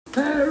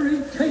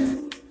Fairy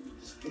tales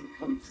can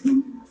come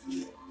true.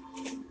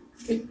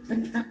 It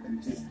can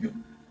happen to you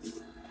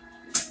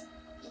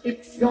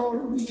if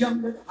you're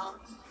young at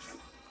heart.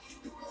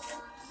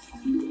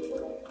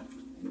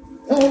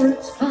 Or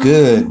it's time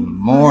Good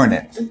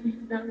morning. To be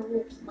narrow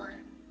of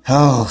mind.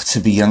 Oh, to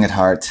be young at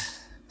heart.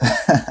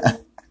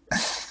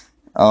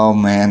 Oh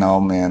man, oh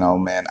man, oh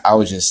man.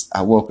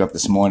 I woke up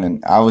this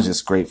morning. I was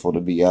just grateful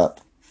to be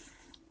up.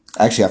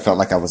 Actually, I felt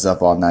like I was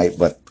up all night,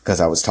 but because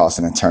I was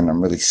tossing and turning,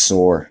 I'm really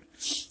sore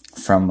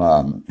from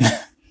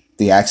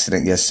the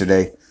accident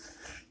yesterday.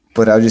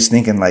 But I was just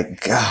thinking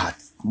like, God,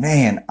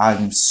 man,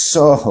 I'm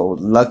so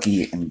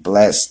lucky and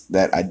blessed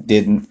that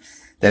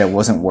that it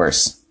wasn't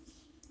worse.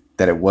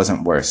 That it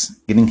wasn't worse.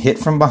 Getting hit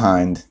from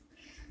behind,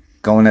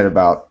 going at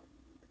about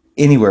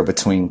anywhere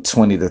between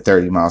 20 to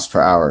 30 miles per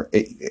hour.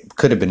 It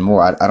could have been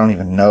more. I don't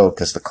even know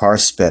because the car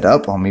sped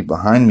up on me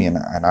behind me and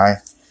I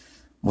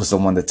was the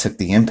one that took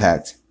the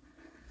impact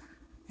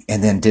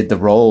and then did the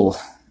roll.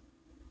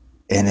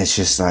 And it's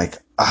just like,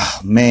 oh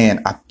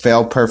man, I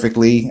fell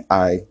perfectly.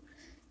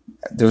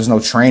 There was no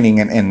training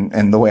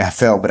in the way I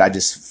fell, but I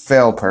just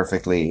fell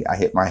perfectly. I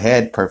hit my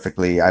head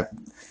perfectly. I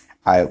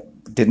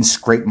didn't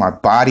scrape my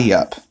body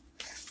up.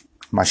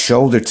 My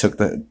shoulders took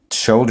the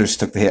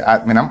hit.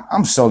 I mean,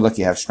 I'm so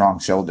lucky I have strong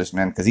shoulders,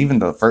 man. Because even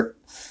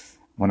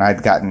when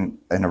I'd gotten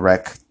in a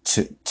wreck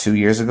 2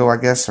 years ago, I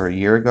guess, or a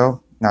year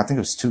ago. No, I think it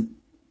was it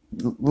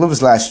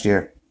was last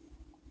year.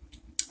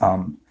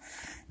 Man,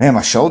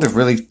 my shoulder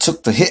really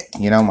took the hit.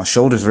 You know, my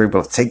shoulders were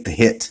able to take the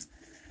hit,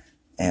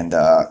 and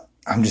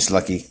I'm just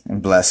lucky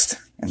and blessed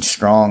and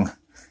strong.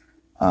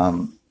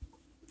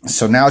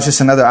 So now it's just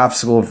another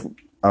obstacle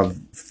of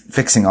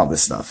fixing all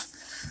this stuff,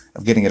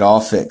 of getting it all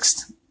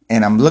fixed.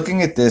 And I'm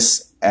looking at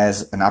this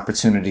as an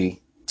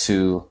opportunity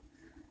to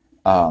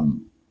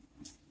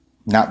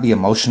not be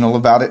emotional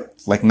about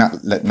it, like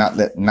not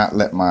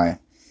let my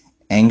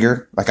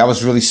anger. Like I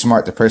was really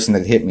smart. The person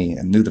that hit me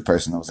and knew the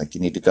person, I was like,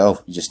 you need to go.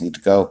 You just need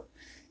to go.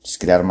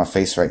 Just get out of my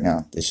face right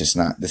now. It's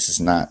not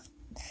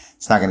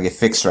going to get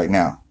fixed right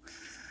now.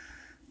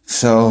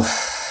 So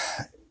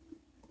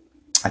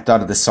I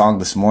thought of this song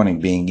this morning,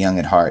 Being Young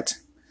at Heart.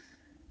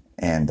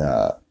 And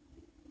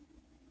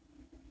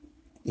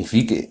if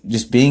you could,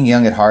 just being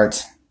young at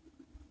heart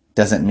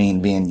doesn't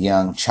mean being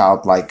young,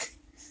 childlike,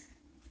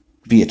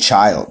 be a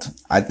child.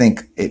 I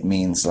think it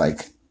means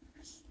like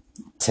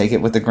take it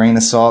with a grain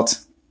of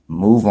salt,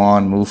 move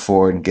on, move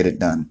forward, and get it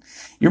done.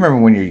 You remember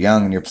when you're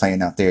young and you're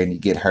playing out there and you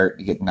get hurt,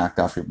 you get knocked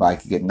off your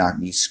bike,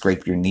 you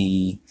scrape your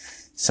knee,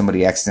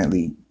 somebody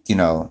accidentally,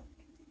 you're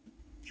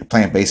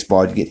playing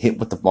baseball, you get hit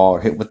with the ball or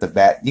hit with the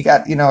bat. You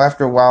got,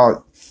 after a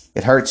while,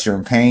 it hurts, you're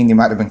in pain, you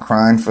might have been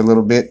crying for a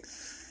little bit,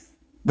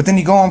 but then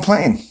you go on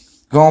playing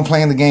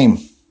the game.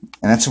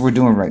 And that's what we're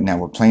doing right now.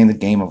 We're playing the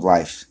game of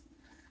life.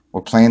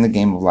 We're playing the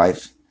game of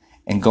life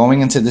and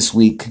going into this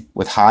week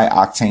with high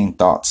octane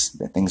thoughts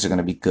that things are going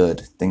to be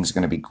good. Things are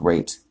going to be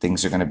great.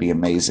 Things are going to be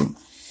amazing.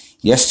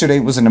 Yesterday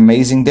was an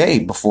amazing day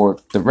before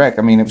the wreck.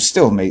 I mean, it was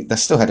still amazing. I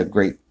still had a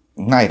great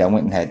night. I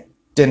went and had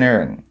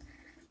dinner and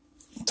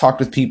talked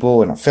with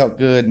people and I felt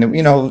good. And,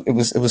 it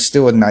was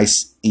still a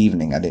nice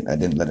evening. I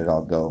didn't let it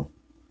all go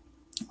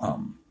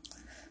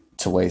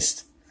to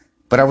waste.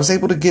 But I was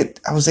able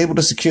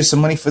to secure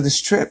some money for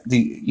this trip.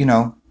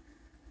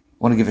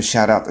 Want to give a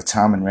shout out to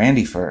Tom and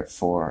Randy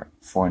for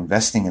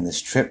investing in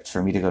this trip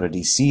for me to go to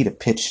DC to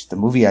pitch the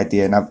movie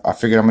idea. And I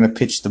figured I'm going to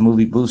pitch the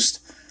movie Boost.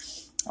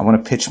 I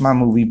want to pitch my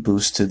movie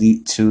Boost to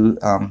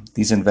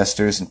these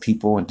investors and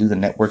people and do the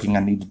networking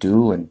I need to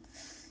do and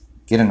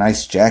get a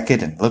nice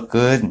jacket and look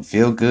good and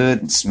feel good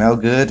and smell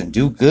good and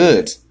do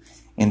good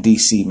in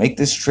DC. Make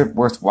this trip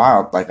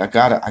worthwhile. Like I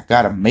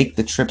gotta make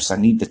the trips I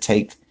need to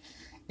take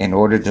in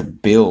order to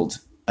build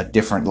a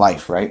different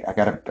life, right?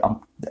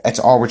 That's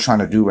all we're trying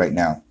to do right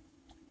now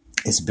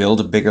is build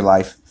a bigger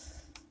life,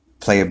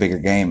 play a bigger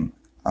game.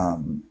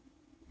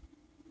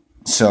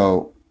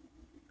 So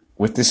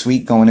with this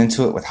week going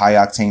into it with high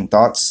octane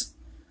thoughts,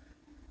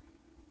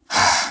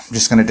 I'm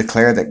just going to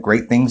declare that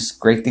great things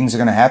are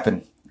going to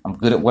happen. I'm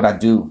good at what I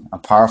do.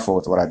 I'm powerful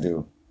with what I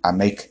do. I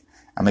make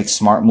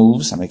smart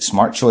moves. I make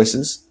smart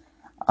choices.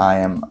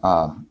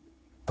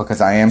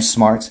 Because I am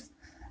smart,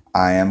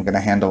 I am going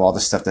to handle all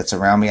the stuff that's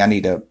around me. I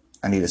need to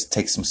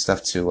take some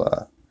stuff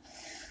to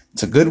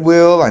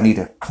Goodwill. I need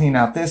to clean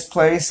out this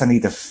place. I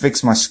need to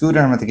fix my scooter.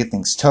 I'm going to get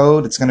things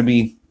towed. It's going to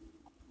be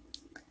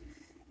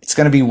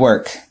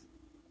work,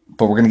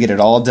 but we're going to get it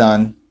all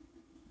done.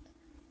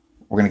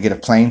 We're going to get a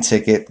plane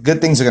ticket.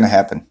 Good things are going to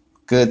happen.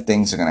 Good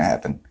things are going to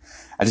happen.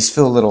 I just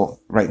feel a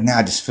little right now.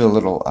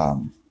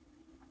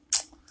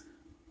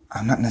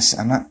 I'm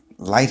not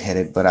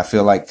lightheaded, but I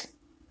feel like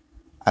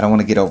I don't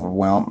want to get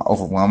overwhelmed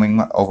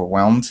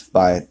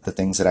by the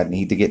things that I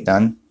need to get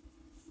done.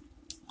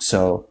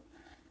 So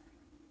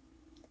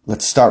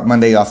let's start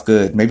Monday off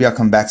good. Maybe I'll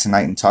come back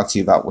tonight and talk to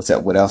you about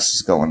what else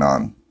is going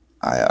on.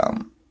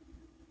 I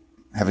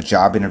have a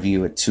job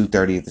interview at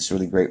 2:30 at this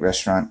really great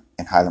restaurant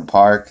in Highland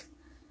Park.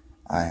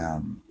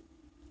 I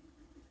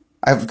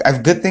I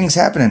have good things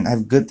happening. I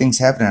have good things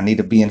happening. I need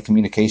to be in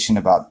communication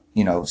about,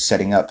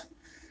 setting up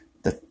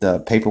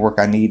the paperwork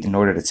I need in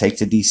order to take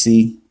to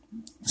DC.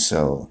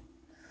 So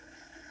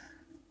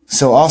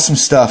awesome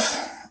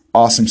stuff.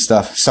 Awesome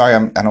stuff. Sorry,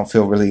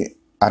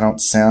 I don't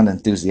sound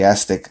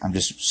enthusiastic. I'm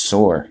just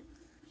sore.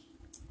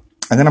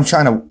 And then I'm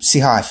trying to see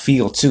how I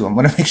feel too. I'm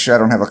going to make sure I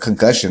don't have a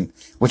concussion,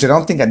 which I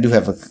don't think I do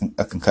have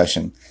a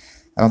concussion.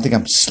 I don't think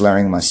I'm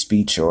slurring my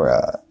speech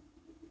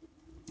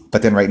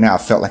but then right now I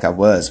felt like I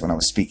was when I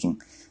was speaking.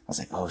 I was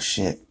like, oh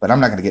shit. But I'm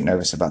not going to get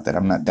nervous about that.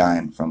 I'm not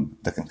dying from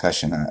the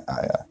concussion.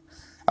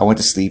 I went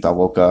to sleep. I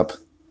woke up.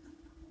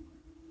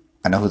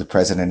 I know who the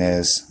president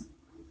is.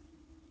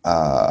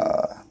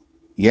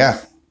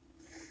 Yeah.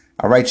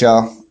 All right,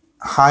 y'all.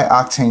 High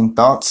octane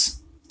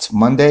thoughts. It's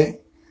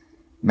Monday.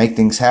 Make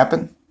things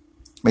happen.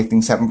 Make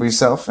things happen for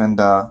yourself, and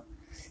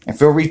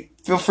feel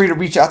free to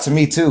reach out to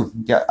me too.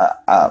 Yeah,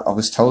 I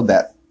was told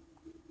that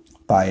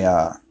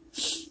by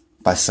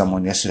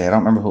someone yesterday. I don't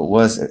remember who it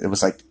was. It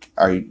was like,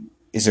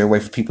 is there a way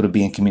for people to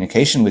be in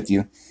communication with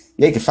you?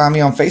 Yeah, you can find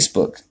me on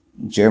Facebook,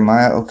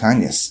 Jeremiah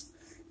Ocanyas.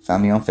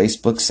 Find me on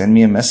Facebook. Send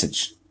me a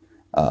message,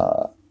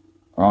 or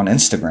on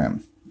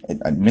Instagram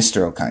at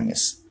Mr.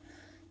 Ocanyas.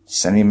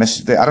 Send me a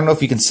message. I don't know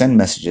if you can send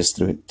messages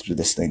through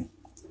this thing,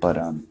 but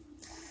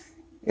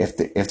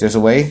if there's a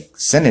way,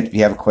 send it. If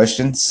you have a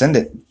question, send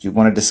it. If you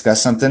want to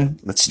discuss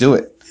something, let's do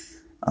it.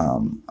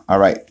 All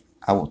right.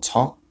 I will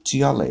talk to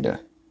y'all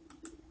later.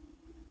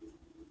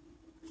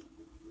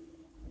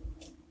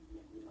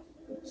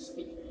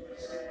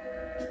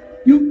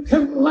 You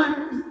can laugh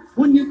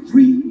when your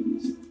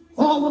dreams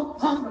fall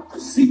apart the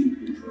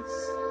seas,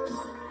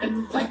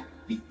 and life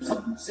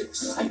becomes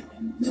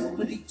exciting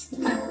with each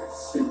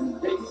passing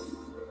day,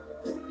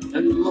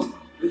 and love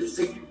is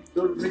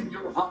either in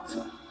your heart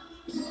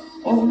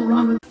all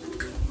around